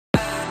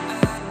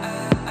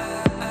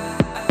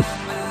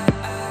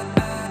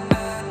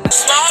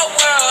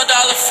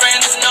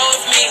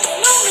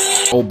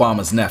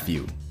Obama's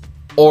nephew.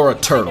 Or a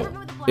turtle.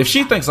 If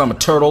she thinks I'm a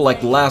turtle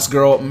like the last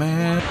girl,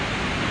 man.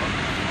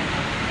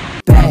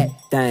 Bad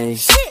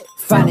things,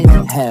 funny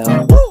as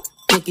hell,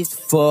 thick as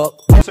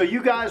fuck. So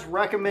you guys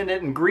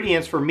recommended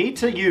ingredients for me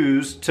to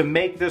use to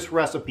make this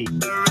recipe.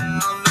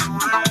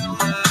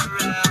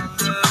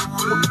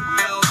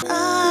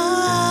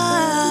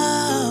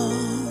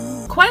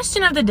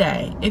 Question of the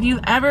day. If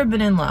you've ever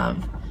been in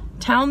love,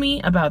 tell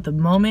me about the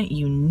moment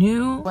you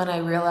knew. When I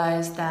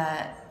realized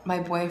that my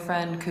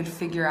boyfriend could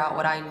figure out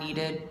what I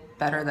needed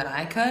better than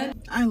I could.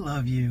 I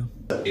love you.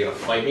 You gonna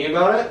fight me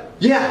about it?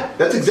 Yeah,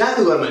 that's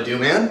exactly what I'm gonna do,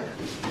 man.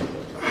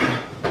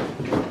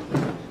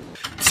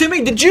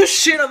 Timmy, did you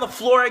shit on the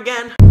floor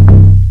again?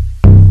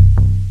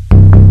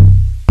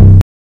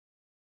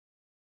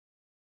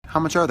 How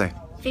much are they?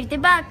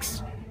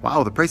 $50.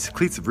 Wow, the price of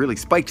cleats have really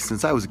spiked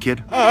since I was a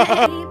kid.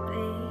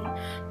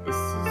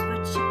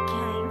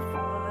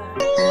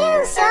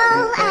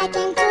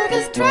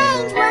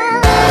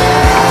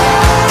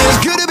 It's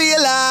good to be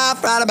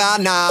alive right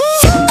about now.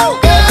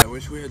 I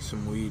wish we had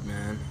some weed,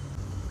 man.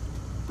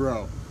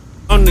 Bro.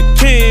 I'm the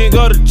king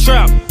of the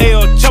trap.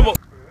 El Chavo.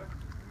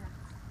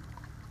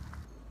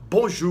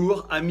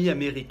 Bonjour, amis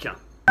américains.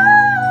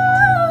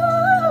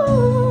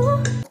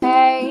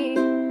 Hey,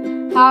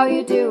 how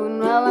you doing?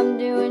 Well, I'm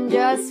doing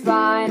just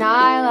fine.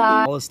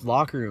 I All this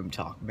locker room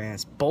talk, man,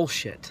 it's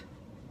bullshit.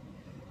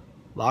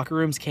 Locker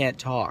rooms can't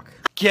talk.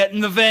 Get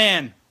in the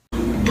van.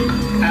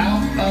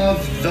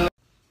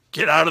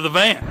 Get out of the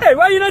van. Hey,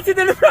 why you not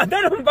sitting in the front?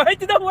 That don't bite,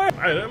 don't worry.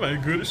 Hey, that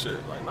man good as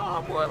shit. Like,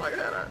 nah, boy, like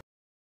that.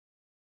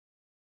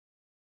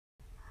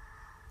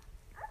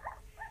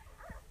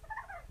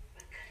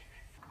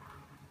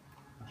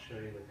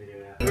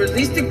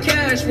 Release the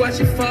cash, watch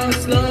it fall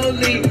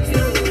slowly.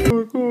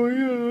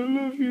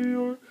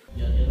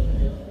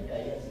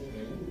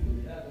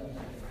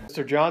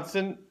 Mr.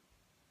 Johnson.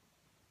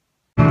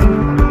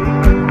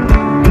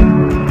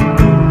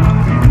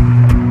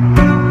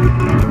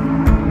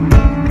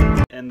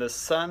 And the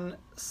sun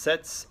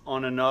sets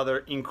on another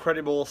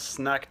incredible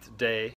Snakt day.